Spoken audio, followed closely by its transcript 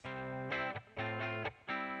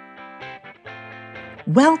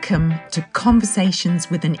Welcome to Conversations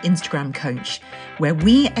with an Instagram Coach, where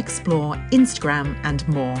we explore Instagram and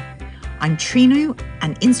more. I'm Trinu,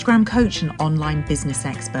 an Instagram coach and online business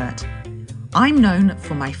expert. I'm known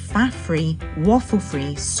for my faff-free,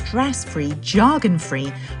 waffle-free, stress-free,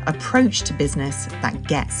 jargon-free approach to business that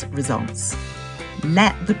gets results.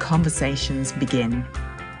 Let the conversations begin.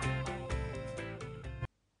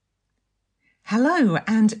 Hello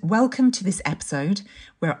and welcome to this episode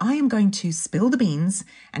where I am going to spill the beans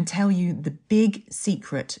and tell you the big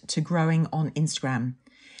secret to growing on Instagram.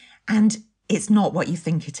 And it's not what you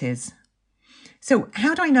think it is. So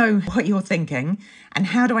how do I know what you're thinking? And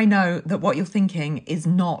how do I know that what you're thinking is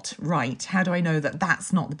not right? How do I know that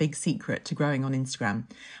that's not the big secret to growing on Instagram?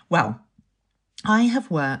 Well, I have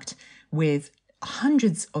worked with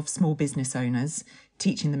hundreds of small business owners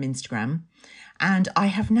teaching them Instagram. And I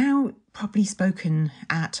have now probably spoken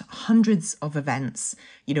at hundreds of events,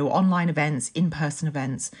 online events, in-person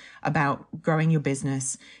events about growing your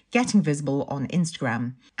business, getting visible on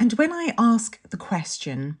Instagram. And when I ask the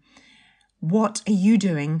question, what are you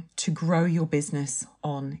doing to grow your business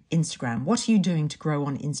on Instagram? What are you doing to grow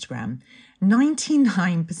on Instagram?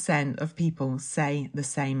 99% of people say the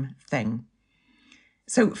same thing.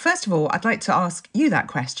 So first of all, I'd like to ask you that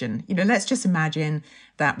question. Let's just imagine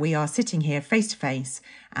that we are sitting here face to face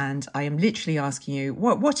and I am literally asking you,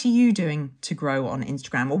 what are you doing to grow on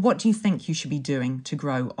Instagram? Or what do you think you should be doing to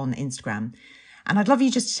grow on Instagram? And I'd love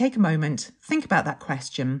you just to take a moment, think about that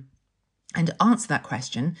question and answer that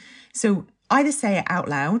question. So either say it out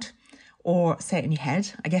loud or say it in your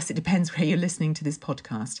head. I guess it depends where you're listening to this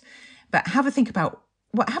podcast. But have a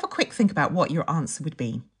quick think about what your answer would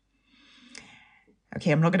be.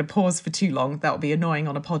 Okay, I'm not going to pause for too long. That would be annoying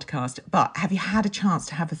on a podcast. But have you had a chance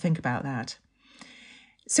to have a think about that?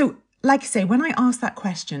 So, like I say, when I ask that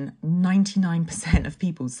question, 99% of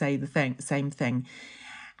people say the same thing.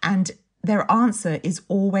 And their answer is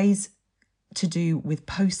always to do with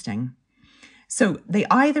posting. So they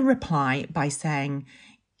either reply by saying,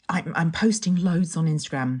 I'm posting loads on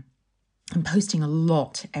Instagram. I'm posting a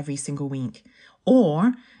lot every single week.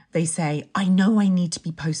 Or they say, I know I need to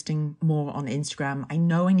be posting more on Instagram. I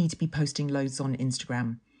know I need to be posting loads on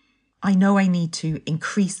Instagram. I know I need to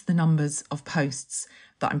increase the numbers of posts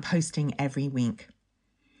that I'm posting every week.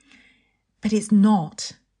 But it's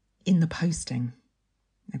not in the posting.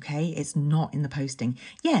 Okay, it's not in the posting.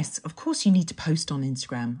 Yes, of course you need to post on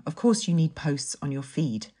Instagram. Of course you need posts on your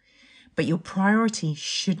feed. But your priority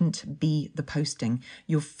shouldn't be the posting.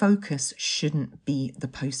 Your focus shouldn't be the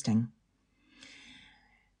posting.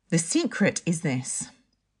 The secret is this.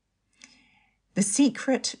 The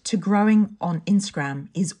secret to growing on Instagram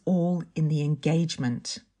is all in the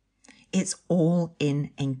engagement. It's all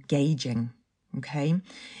in engaging, okay?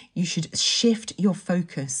 You should shift your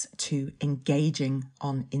focus to engaging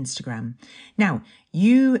on Instagram. Now,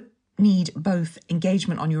 you need both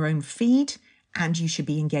engagement on your own feed and you should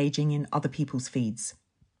be engaging in other people's feeds.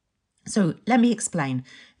 So let me explain.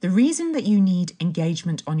 The reason that you need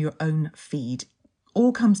engagement on your own feed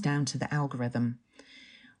all comes down to the algorithm.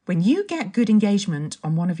 When you get good engagement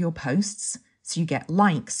on one of your posts, so you get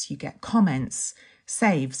likes, you get comments,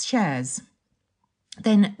 saves, shares,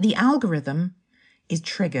 then the algorithm is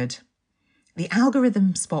triggered. The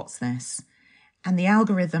algorithm spots this and the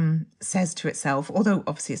algorithm says to itself, although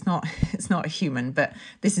obviously it's not a human, but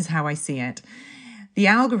this is how I see it. The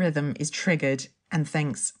algorithm is triggered and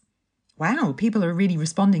thinks, wow, people are really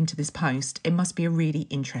responding to this post. It must be a really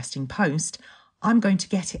interesting post. I'm going to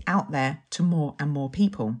get it out there to more and more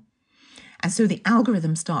people. And so the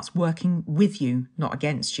algorithm starts working with you, not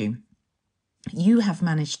against you. You have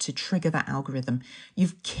managed to trigger that algorithm.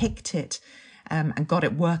 You've kicked it and got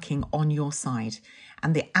it working on your side.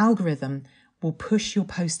 And the algorithm will push your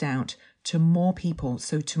post out to more people,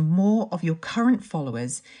 so to more of your current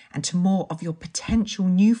followers and to more of your potential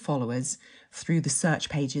new followers through the search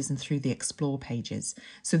pages and through the explore pages.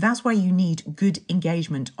 So that's why you need good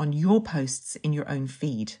engagement on your posts in your own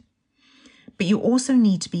feed. But you also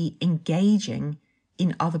need to be engaging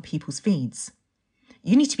in other people's feeds.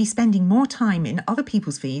 You need to be spending more time in other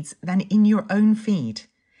people's feeds than in your own feed.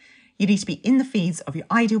 You need to be in the feeds of your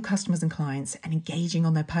ideal customers and clients and engaging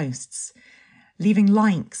on their posts, leaving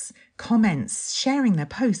likes, comments, sharing their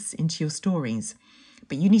posts into your stories.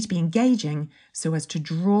 But you need to be engaging so as to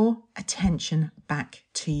draw attention back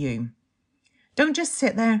to you. Don't just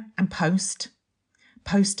sit there and post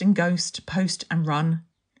and ghost, post and run.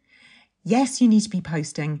 Yes, you need to be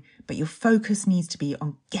posting, but your focus needs to be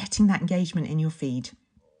on getting that engagement in your feed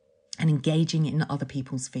and engaging in other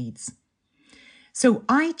people's feeds. So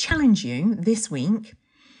I challenge you this week,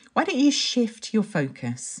 why don't you shift your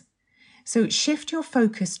focus? So shift your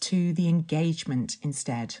focus to the engagement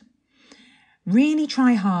instead. Really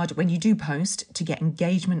try hard when you do post to get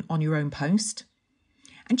engagement on your own post.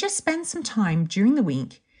 And just spend some time during the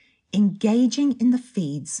week engaging in the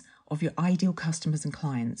feeds of your ideal customers and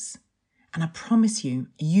clients. And I promise you,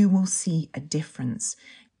 you will see a difference.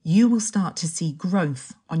 You will start to see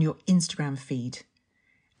growth on your Instagram feed.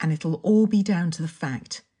 And it'll all be down to the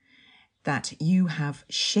fact that you have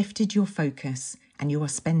shifted your focus and you are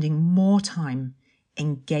spending more time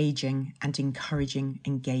engaging and encouraging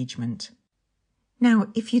engagement. Now,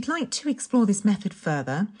 if you'd like to explore this method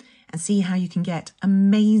further and see how you can get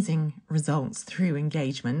amazing results through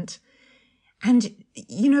engagement, and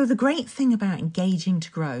the great thing about engaging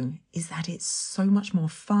to grow is that it's so much more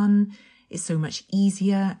fun, it's so much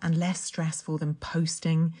easier and less stressful than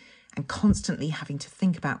posting and constantly having to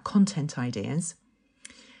think about content ideas,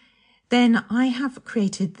 then I have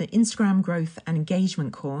created the Instagram growth and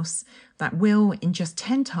engagement course that will, in just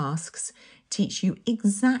 10 tasks, teach you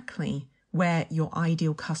exactly where your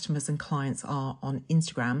ideal customers and clients are on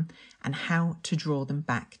Instagram and how to draw them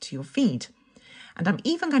back to your feed. And I'm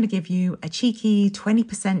even going to give you a cheeky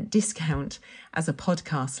 20% discount as a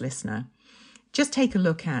podcast listener. Just take a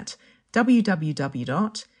look at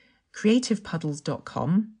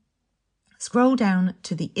www.creativepuddles.com, scroll down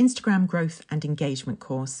to the Instagram growth and engagement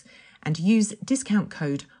course and use discount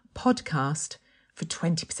code podcast for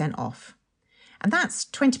 20% off. And that's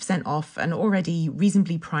 20% off an already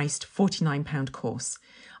reasonably priced £49 course.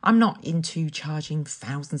 I'm not into charging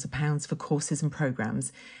thousands of pounds for courses and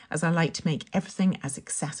programs, as I like to make everything as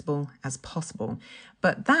accessible as possible.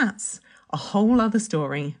 But that's a whole other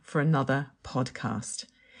story for another podcast.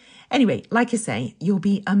 Anyway, like I say, you'll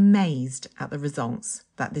be amazed at the results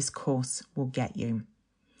that this course will get you.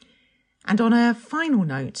 And on a final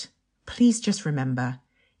note, please just remember,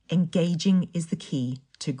 engaging is the key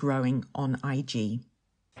to growing on IG.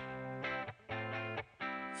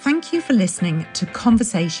 Thank you for listening to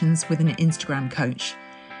Conversations with an Instagram Coach.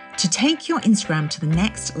 To take your Instagram to the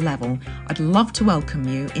next level, I'd love to welcome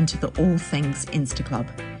you into the All Things Insta Club.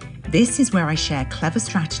 This is where I share clever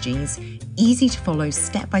strategies, easy to follow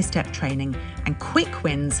step-by-step training, and quick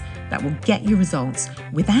wins that will get you results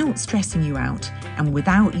without stressing you out and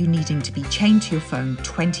without you needing to be chained to your phone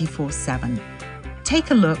 24/7.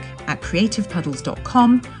 Take a look at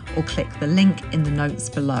creativepuddles.com or click the link in the notes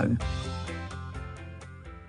below.